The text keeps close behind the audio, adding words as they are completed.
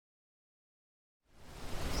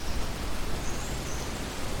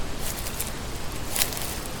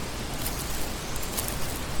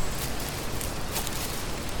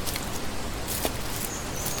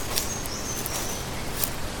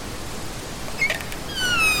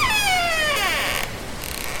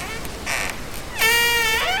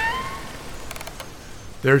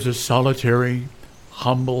There's a solitary,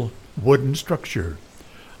 humble wooden structure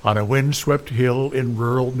on a windswept hill in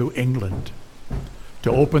rural New England.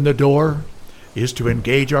 To open the door is to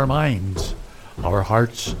engage our minds, our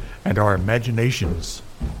hearts, and our imaginations.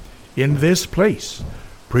 In this place,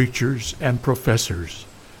 preachers and professors,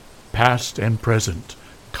 past and present,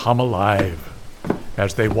 come alive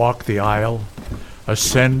as they walk the aisle,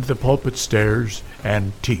 ascend the pulpit stairs,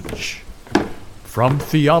 and teach. From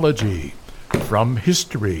theology, from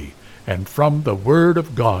history, and from the Word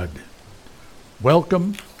of God.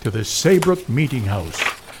 Welcome to the Saybrook Meeting House,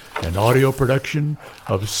 an audio production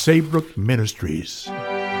of Saybrook Ministries.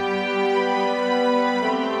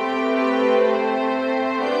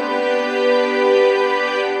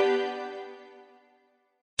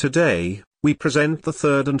 Today, we present the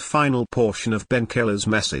third and final portion of Ben Keller's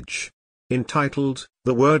message, entitled,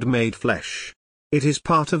 The Word Made Flesh. It is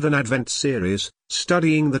part of an Advent series,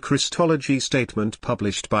 studying the Christology statement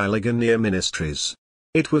published by Ligonier Ministries.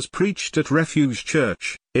 It was preached at Refuge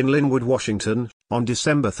Church, in Linwood, Washington, on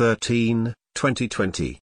December 13,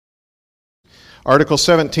 2020. Article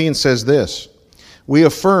 17 says this: We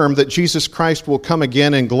affirm that Jesus Christ will come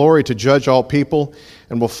again in glory to judge all people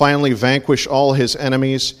and will finally vanquish all his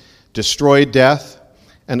enemies, destroy death,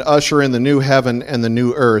 and usher in the new heaven and the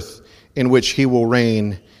new earth in which he will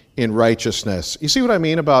reign in righteousness. You see what I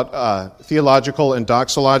mean about theological and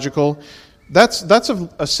doxological? That's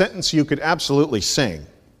a sentence you could absolutely sing.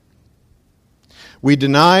 We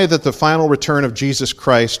deny that the final return of Jesus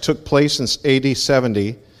Christ took place in AD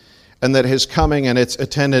 70 and that his coming and its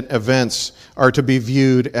attendant events are to be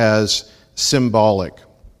viewed as symbolic.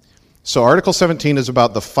 So Article 17 is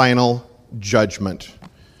about the final judgment.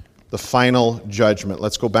 The final judgment.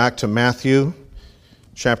 Let's go back to Matthew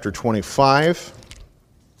chapter 25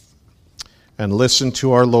 and listen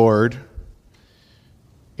to our Lord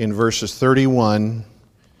in verses 31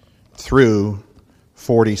 through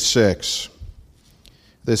 46.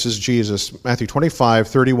 This is Jesus, Matthew 25,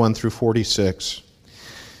 31 through 46.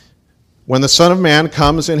 When the Son of Man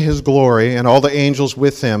comes in his glory and all the angels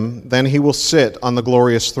with him, then he will sit on the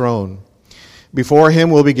glorious throne. Before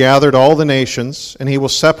him will be gathered all the nations, and he will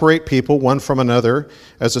separate people one from another,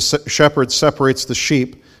 as a shepherd separates the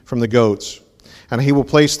sheep from the goats. And he will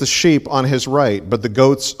place the sheep on his right, but the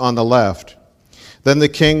goats on the left. Then the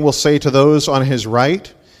king will say to those on his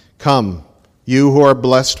right, Come, you who are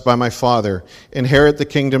blessed by my Father, inherit the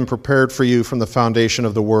kingdom prepared for you from the foundation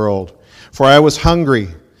of the world. For I was hungry,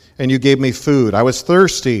 and you gave me food. I was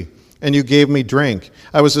thirsty, and you gave me drink.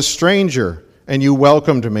 I was a stranger, and you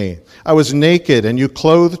welcomed me. I was naked, and you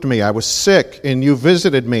clothed me. I was sick, and you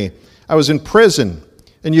visited me. I was in prison,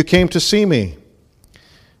 and you came to see me.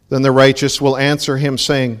 Then the righteous will answer him,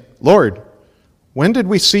 saying, Lord, when did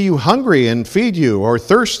we see you hungry and feed you, or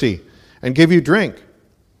thirsty and give you drink?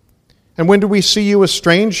 And when did we see you a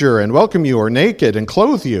stranger and welcome you, or naked and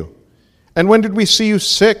clothe you? And when did we see you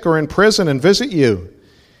sick or in prison and visit you?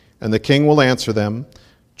 And the king will answer them,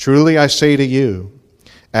 Truly I say to you,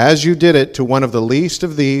 as you did it to one of the least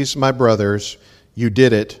of these, my brothers, you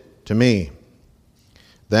did it to me.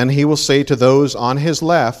 Then he will say to those on his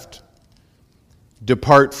left,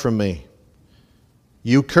 Depart from me,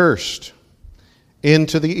 you cursed,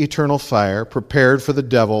 into the eternal fire prepared for the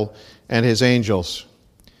devil and his angels.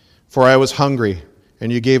 For I was hungry,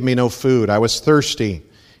 and you gave me no food. I was thirsty,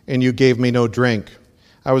 and you gave me no drink.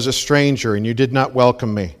 I was a stranger, and you did not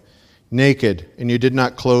welcome me. Naked, and you did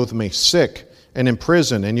not clothe me. Sick, and in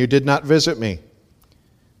prison, and you did not visit me.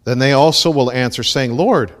 Then they also will answer, saying,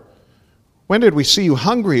 Lord, when did we see you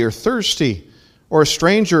hungry or thirsty, or a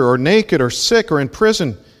stranger, or naked, or sick, or in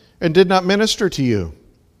prison, and did not minister to you?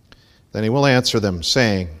 Then he will answer them,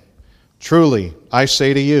 saying, Truly, I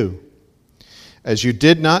say to you, as you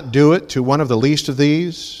did not do it to one of the least of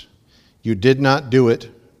these, you did not do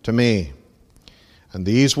it to me. And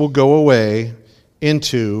these will go away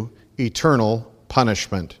into eternal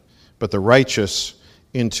punishment, but the righteous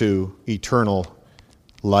into eternal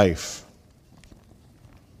life.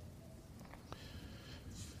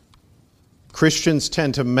 Christians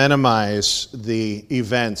tend to minimize the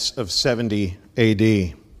events of 70 AD.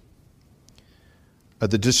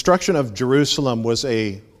 The destruction of Jerusalem was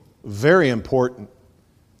a very important,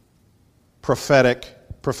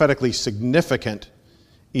 prophetically significant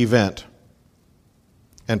event.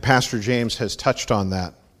 And Pastor James has touched on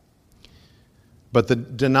that. But the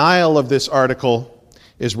denial of this article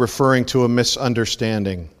is referring to a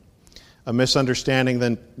misunderstanding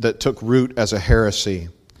that took root as a heresy.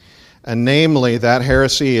 And namely, that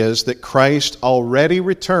heresy is that Christ already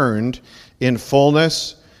returned in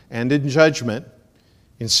fullness and in judgment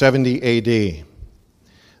in 70 AD.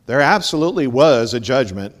 There absolutely was a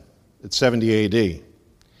judgment at 70 AD.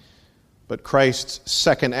 But Christ's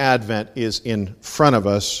second advent is in front of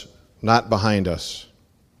us, not behind us.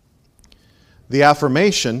 The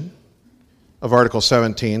affirmation of Article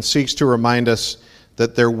 17 seeks to remind us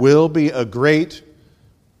that there will be a great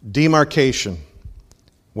demarcation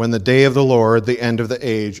when the day of the Lord, the end of the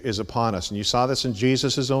age, is upon us. And you saw this in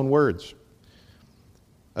Jesus' own words.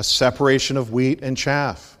 A separation of wheat and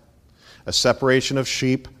chaff. A separation of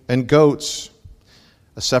sheep and goats.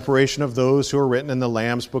 A separation of those who are written in the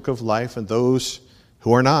Lamb's Book of Life and those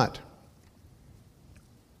who are not.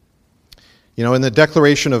 You know, in the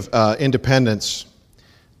Declaration of Independence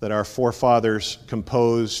that our forefathers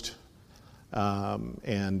composed, Thomas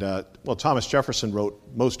Jefferson wrote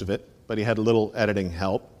most of it, but he had a little editing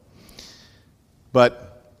help.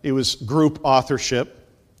 But it was group authorship,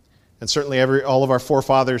 and certainly all of our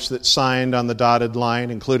forefathers that signed on the dotted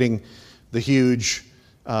line, including the huge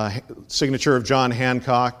signature of John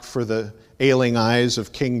Hancock for the ailing eyes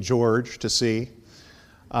of King George to see.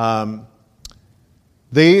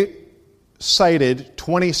 They cited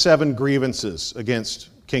 27 grievances against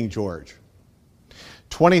King George.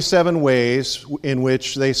 27 ways in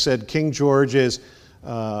which they said King George is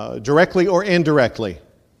directly or indirectly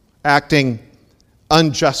acting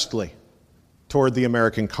unjustly toward the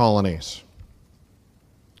American colonies.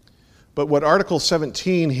 But what Article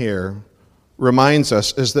 17 here reminds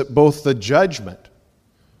us is that both the judgment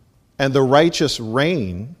and the righteous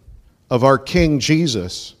reign of our King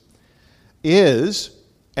Jesus is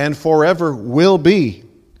and forever will be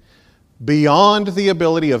beyond the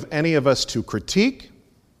ability of any of us to critique,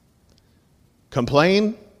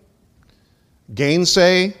 complain,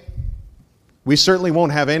 gainsay. We certainly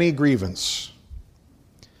won't have any grievance.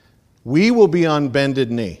 We will be on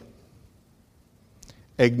bended knee,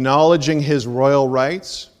 acknowledging his royal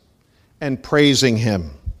rights and praising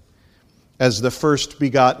him as the first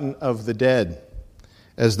begotten of the dead,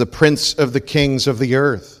 as the Prince of the kings of the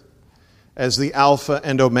earth, as the Alpha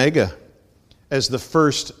and Omega, as the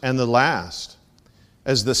first and the last,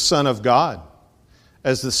 as the Son of God,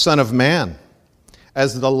 as the Son of Man,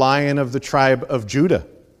 as the Lion of the tribe of Judah,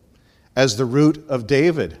 as the Root of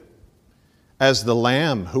David, as the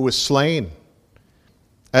Lamb who was slain,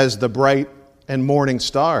 as the bright and morning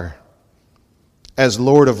star, as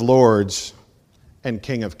Lord of lords and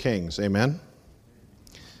King of kings. Amen?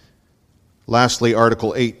 Lastly,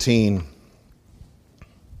 Article 18.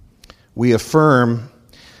 We affirm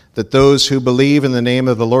that those who believe in the name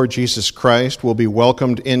of the Lord Jesus Christ will be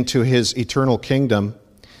welcomed into his eternal kingdom,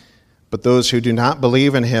 but those who do not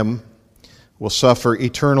believe in him will suffer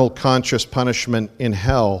eternal conscious punishment in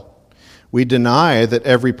hell. We deny that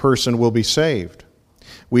every person will be saved.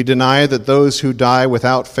 We deny that those who die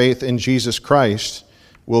without faith in Jesus Christ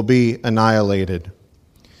will be annihilated.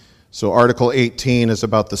 So Article 18 is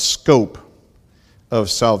about the scope of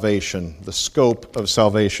salvation, the scope of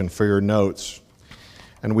salvation for your notes.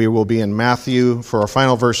 And we will be in Matthew, for our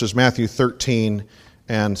final verses, Matthew 13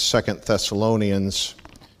 and 2 Thessalonians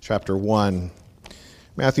chapter 1.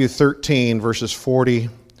 Matthew 13, verses 40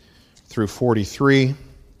 through 43.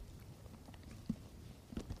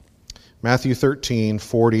 Matthew 13,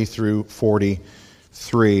 40 through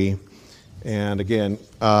 43. And again,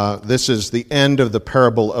 this is the end of the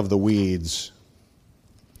parable of the weeds.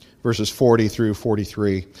 Verses 40 through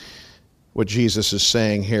 43. What Jesus is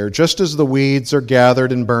saying here. Just as the weeds are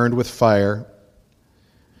gathered and burned with fire,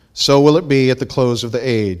 so will it be at the close of the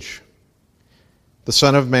age. The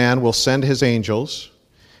Son of Man will send his angels,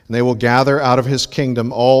 and they will gather out of his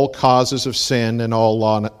kingdom all causes of sin and all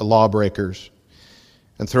lawbreakers,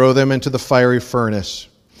 and throw them into the fiery furnace.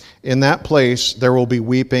 In that place there will be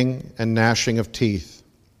weeping and gnashing of teeth.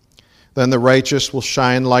 Then the righteous will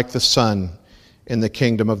shine like the sun in the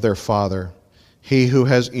kingdom of their Father. He who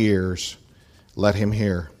has ears, let him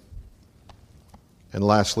hear. And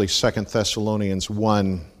lastly, 2 Thessalonians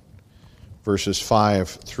 1, verses 5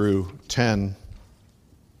 through 10.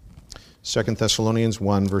 2 Thessalonians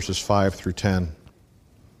 1, verses 5 through 10.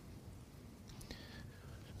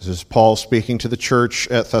 This is Paul speaking to the church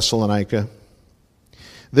at Thessalonica.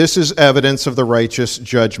 This is evidence of the righteous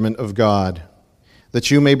judgment of God, that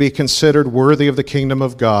you may be considered worthy of the kingdom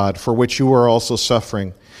of God, for which you are also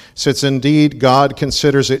suffering, since indeed God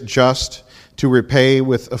considers it just to repay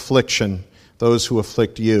with affliction those who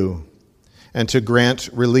afflict you, and to grant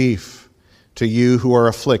relief to you who are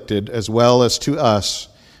afflicted, as well as to us,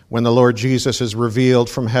 when the Lord Jesus is revealed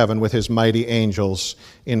from heaven with his mighty angels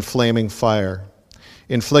in flaming fire,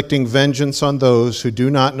 inflicting vengeance on those who do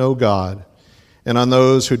not know God, and on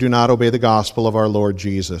those who do not obey the gospel of our Lord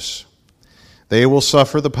Jesus. They will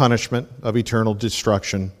suffer the punishment of eternal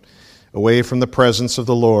destruction, away from the presence of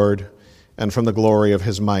the Lord and from the glory of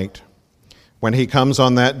his might, when he comes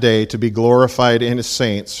on that day to be glorified in his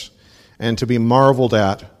saints and to be marveled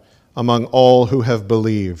at among all who have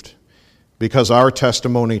believed, because our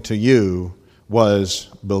testimony to you was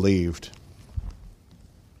believed.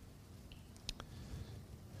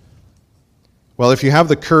 Well, if you have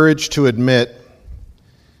the courage to admit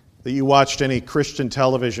that you watched any Christian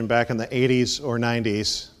television back in the 80s or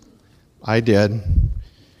 90s, I did,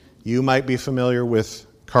 you might be familiar with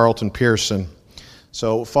Carlton Pearson.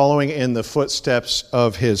 So following in the footsteps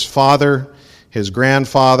of his father, his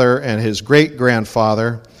grandfather, and his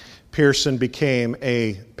great-grandfather, Pearson became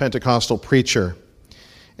a Pentecostal preacher.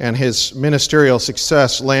 And his ministerial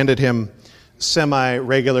success landed him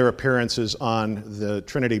semi-regular appearances on the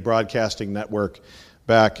Trinity Broadcasting Network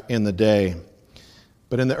back in the day.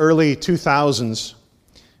 But in the early 2000s,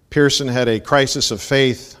 Pearson had a crisis of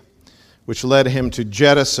faith, which led him to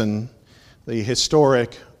jettison the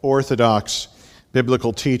historic, orthodox,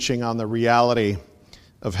 biblical teaching on the reality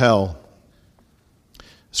of hell.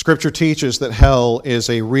 Scripture teaches that hell is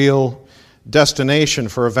a real destination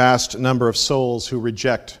for a vast number of souls who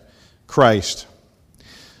reject Christ.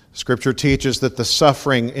 Scripture teaches that the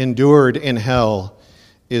suffering endured in hell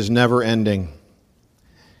is never ending.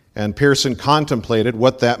 And Pearson contemplated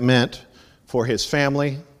what that meant for his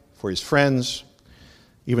family, for his friends,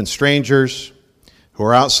 even strangers who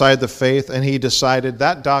are outside the faith, and he decided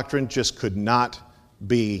that doctrine just could not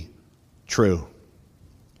be true.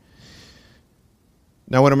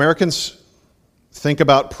 Now, when Americans think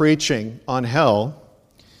about preaching on hell,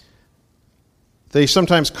 they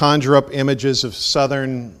sometimes conjure up images of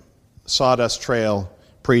Southern Sawdust Trail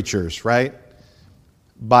preachers, right?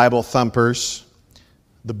 Bible thumpers,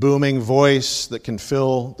 the booming voice that can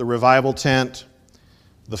fill the revival tent,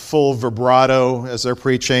 the full vibrato as they're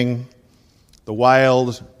preaching, the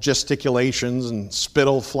wild gesticulations and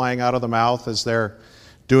spittle flying out of the mouth as they're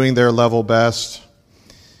doing their level best.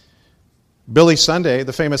 Billy Sunday,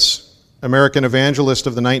 the famous American evangelist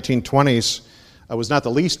of the 1920s, was not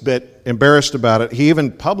the least bit embarrassed about it. He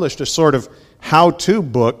even published a sort of how-to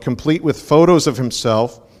book complete with photos of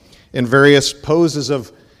himself in various poses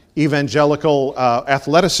of evangelical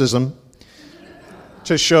athleticism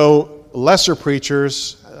to show lesser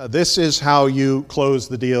preachers, this is how you close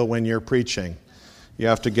the deal when you're preaching. You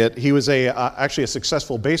have to get, he was actually a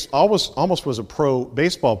successful almost was a pro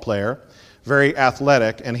baseball player, very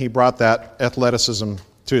athletic, and he brought that athleticism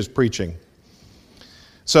to his preaching.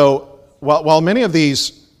 So while many of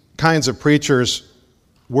these kinds of preachers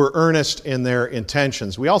were earnest in their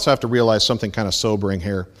intentions, we also have to realize something kind of sobering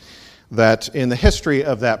here, that in the history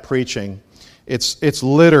of that preaching, it's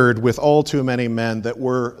littered with all too many men that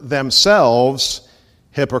were themselves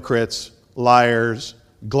hypocrites, liars,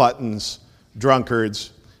 gluttons,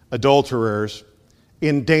 drunkards, adulterers,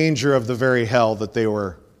 in danger of the very hell that they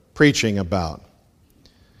were preaching about.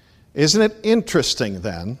 Isn't it interesting,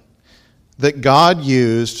 then, that God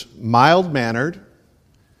used mild-mannered,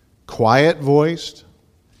 quiet-voiced,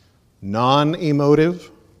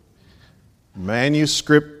 non-emotive,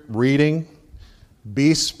 manuscript-reading,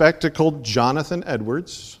 bespectacled Jonathan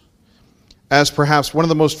Edwards as perhaps one of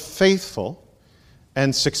the most faithful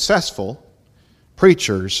and successful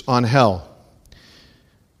preachers on hell?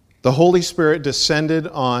 The Holy Spirit descended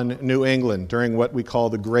on New England during what we call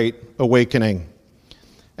the Great Awakening.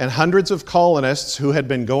 And hundreds of colonists who had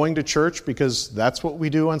been going to church because that's what we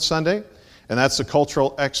do on Sunday, and that's the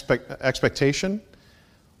cultural expectation,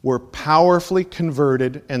 were powerfully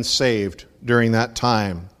converted and saved during that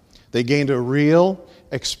time. They gained a real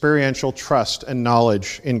experiential trust and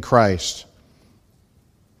knowledge in Christ.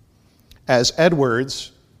 As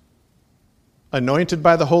Edwards, anointed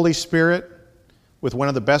by the Holy Spirit, with one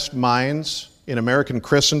of the best minds in American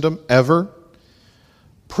Christendom ever,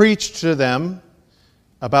 preached to them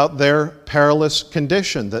about their perilous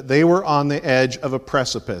condition, that they were on the edge of a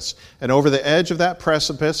precipice. And over the edge of that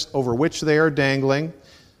precipice, over which they are dangling,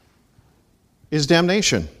 is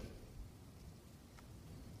damnation.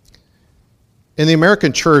 In the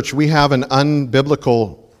American church, we have an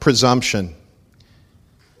unbiblical presumption.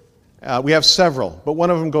 We have several, but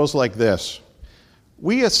one of them goes like this.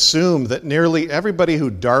 We assume that nearly everybody who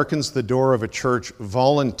darkens the door of a church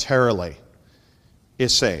voluntarily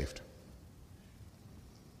is saved.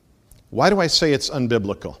 Why do I say it's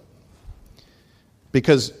unbiblical?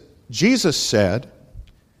 Because Jesus said,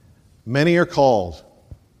 many are called,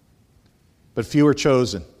 but few are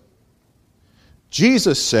chosen.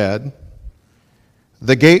 Jesus said,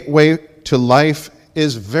 the gateway to life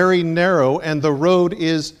is very narrow and the road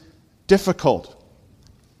is difficult.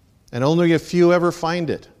 and only a few ever find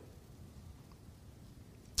it.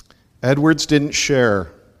 Edwards didn't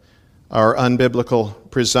share our unbiblical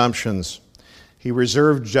presumptions. He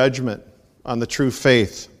reserved judgment on the true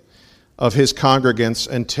faith of his congregants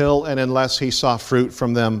until and unless he saw fruit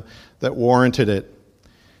from them that warranted it.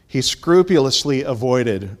 He scrupulously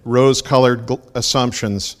avoided rose-colored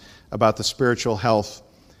assumptions about the spiritual health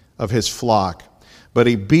of his flock, but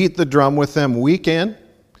he beat the drum with them week in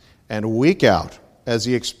and week out as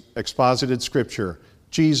he exposited Scripture.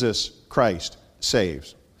 Jesus Christ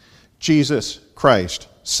saves. Jesus Christ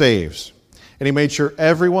saves. And he made sure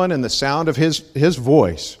everyone in the sound of his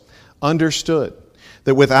voice understood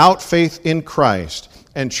that without faith in Christ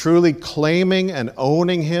and truly claiming and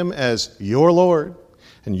owning him as your Lord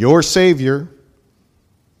and your Savior,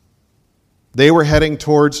 they were heading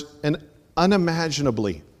towards an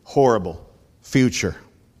unimaginably horrible future.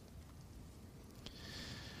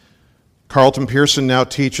 Carlton Pearson now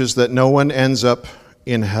teaches that no one ends up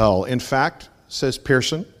in hell. In fact, says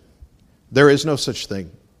Pearson, there is no such thing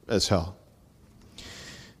as hell.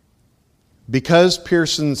 Because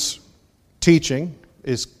Pearson's teaching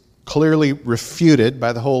is clearly refuted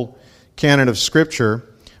by the whole canon of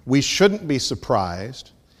Scripture, we shouldn't be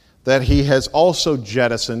surprised that he has also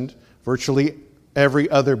jettisoned virtually every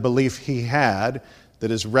other belief he had that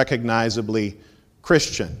is recognizably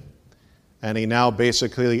Christian. And he now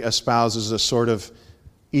basically espouses a sort of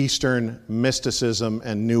Eastern mysticism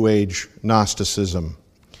and New Age Gnosticism.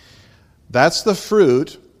 That's the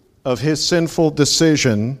fruit of his sinful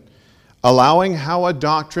decision, allowing how a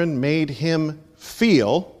doctrine made him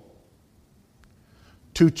feel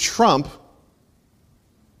to trump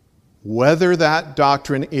whether that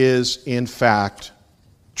doctrine is in fact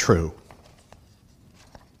true.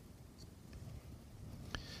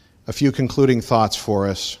 A few concluding thoughts for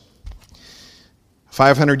us.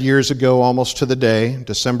 500 years ago, almost to the day,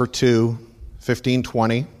 December 2,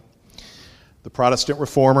 1520, the Protestant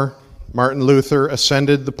reformer Martin Luther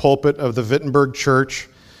ascended the pulpit of the Wittenberg Church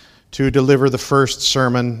to deliver the first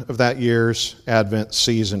sermon of that year's Advent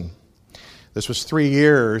season. This was 3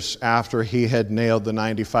 years after he had nailed the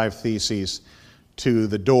 95 Theses to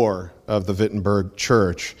the door of the Wittenberg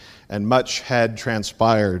Church, and much had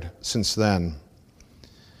transpired since then.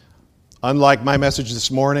 Unlike my message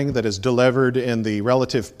this morning that is delivered in the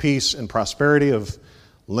relative peace and prosperity of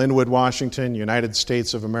Linwood, Washington, United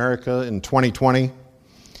States of America in 2020,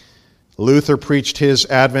 Luther preached his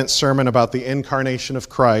Advent sermon about the incarnation of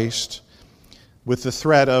Christ with the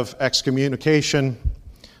threat of excommunication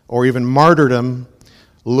or even martyrdom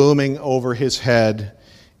looming over his head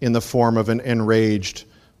in the form of an enraged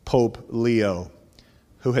Pope Leo,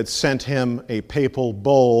 who had sent him a papal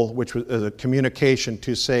bull, which was a communication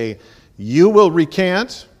to say, "You will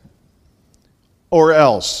recant or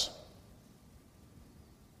else."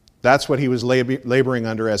 That's what he was laboring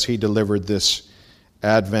under as he delivered this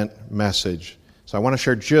Advent message. So I want to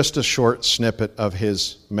share just a short snippet of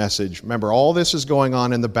his message. Remember, all this is going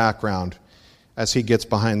on in the background as he gets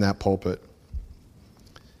behind that pulpit.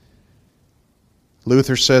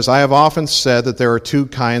 Luther says, "I have often said that there are two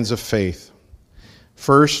kinds of faith.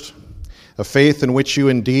 First, a faith in which you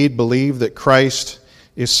indeed believe that Christ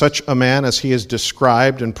is such a man as he is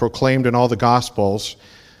described and proclaimed in all the Gospels,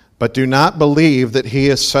 but do not believe that he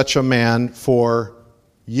is such a man for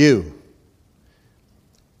you,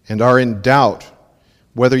 and are in doubt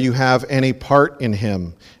whether you have any part in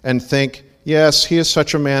him, and think, yes, he is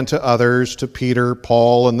such a man to others, to Peter,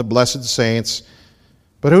 Paul, and the blessed saints,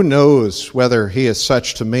 but who knows whether he is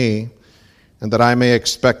such to me, and that I may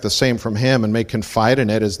expect the same from him and may confide in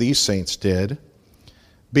it as these saints did.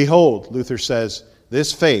 Behold," Luther says,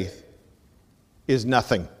 "this faith is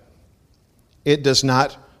nothing. It does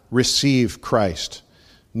not receive Christ,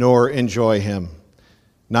 nor enjoy him.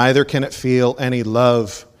 Neither can it feel any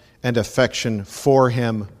love and affection for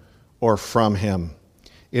him or from him.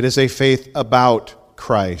 It is a faith about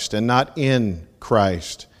Christ and not in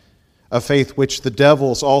Christ, a faith which the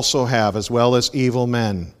devils also have as well as evil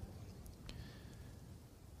men.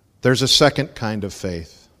 There's a second kind of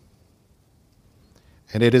faith,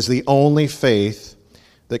 and it is the only faith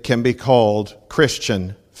that can be called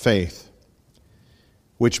Christian faith,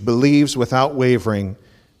 which believes without wavering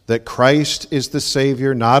that Christ is the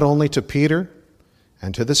Savior not only to Peter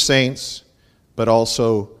and to the saints, but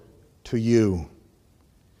also to you.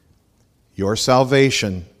 Your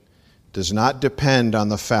salvation does not depend on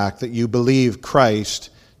the fact that you believe Christ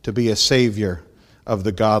to be a Savior of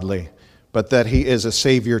the godly, but that he is a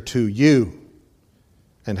Savior to you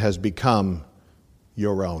and has become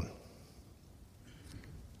your own."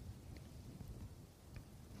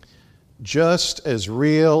 just as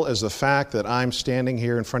real as the fact that I'm standing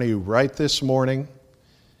here in front of you right this morning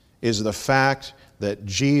is the fact that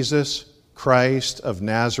Jesus Christ of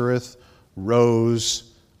Nazareth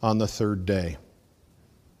rose on the third day.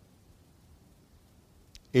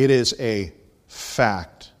 It is a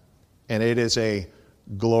fact, and it is a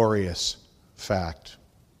glorious fact.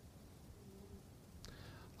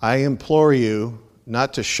 I implore you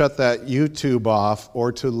not to shut that YouTube off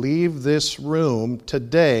or to leave this room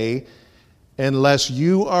today unless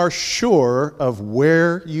you are sure of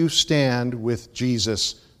where you stand with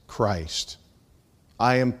Jesus Christ.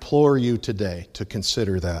 I implore you today to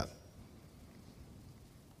consider that.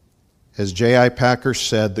 As J.I. Packer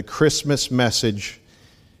said, the Christmas message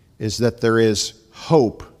is that there is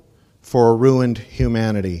hope for a ruined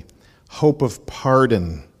humanity, hope of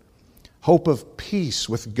pardon, hope of peace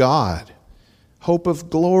with God, hope of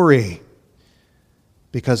glory.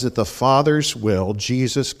 Because at the Father's will,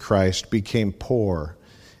 Jesus Christ became poor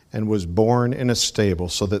and was born in a stable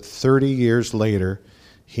so that 30 years later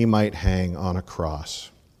he might hang on a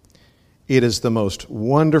cross. It is the most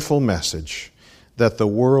wonderful message that the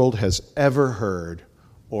world has ever heard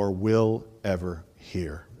or will ever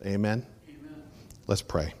hear. Amen? Amen. Let's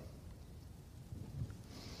pray.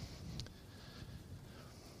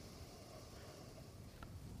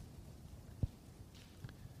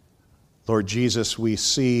 Lord Jesus, we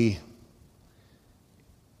see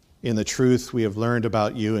in the truth we have learned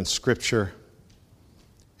about you in Scripture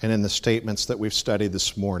and in the statements that we've studied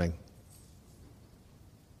this morning,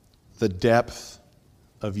 the depth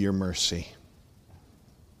of your mercy,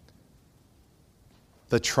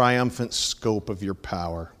 the triumphant scope of your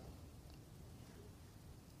power.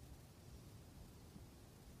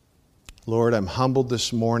 Lord, I'm humbled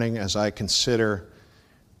this morning as I consider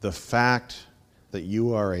the fact that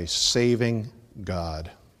you are a saving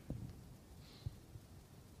God.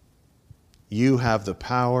 You have the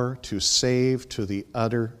power to save to the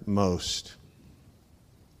uttermost.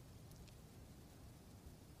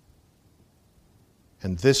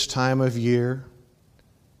 And this time of year,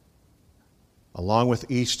 along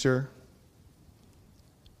with Easter,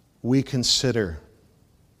 we consider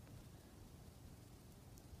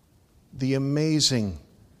the amazing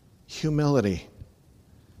humility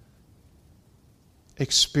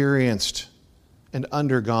experienced and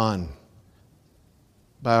undergone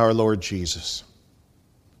by our Lord Jesus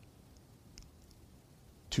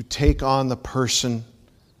to take on the person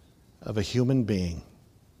of a human being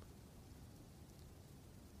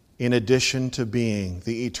in addition to being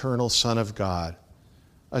the eternal Son of God,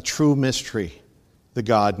 a true mystery, the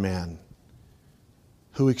God-man,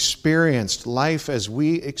 who experienced life as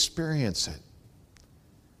we experience it,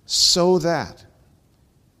 so that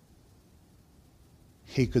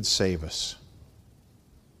he could save us.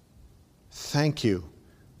 Thank you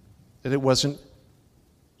that it wasn't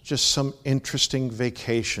just some interesting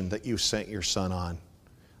vacation that you sent your son on,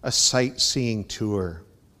 a sightseeing tour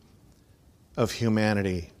of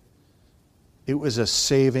humanity. It was a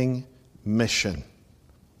saving mission.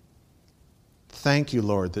 Thank you,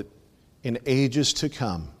 Lord, that in ages to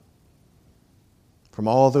come, from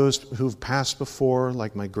all those who've passed before,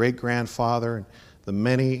 like my great-grandfather and the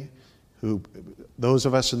many who those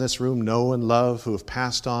of us in this room know and love who have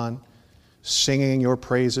passed on, singing your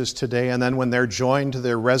praises today, and then when they're joined to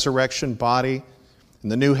their resurrection body in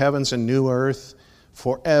the new heavens and new earth,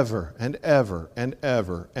 forever and ever and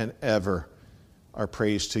ever and ever, our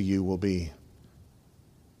praise to you will be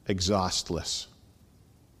exhaustless.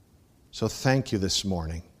 So thank you this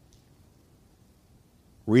morning.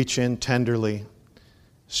 Reach in tenderly,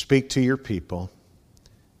 speak to your people,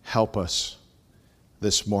 help us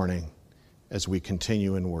this morning as we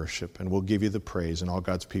continue in worship, and we'll give you the praise. And all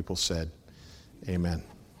God's people said, amen.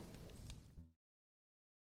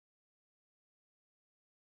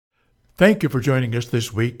 Thank you for joining us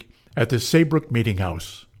this week at the Saybrook Meeting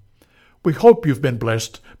House. We hope you've been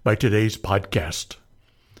blessed by today's podcast.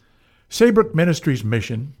 Saybrook Ministries'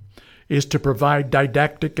 mission is to provide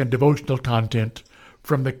didactic and devotional content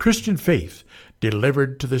from the Christian faith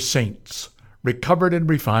delivered to the saints, recovered and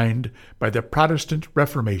refined by the Protestant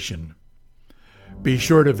Reformation. Be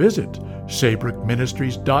sure to visit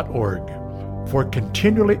SaybrookMinistries.org for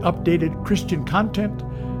continually updated Christian content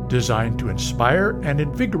designed to inspire and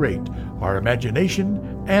invigorate our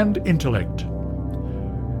imagination and intellect.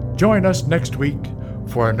 Join us next week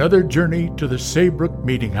for another journey to the Saybrook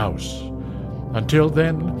Meeting House. Until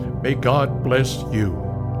then, may God bless you.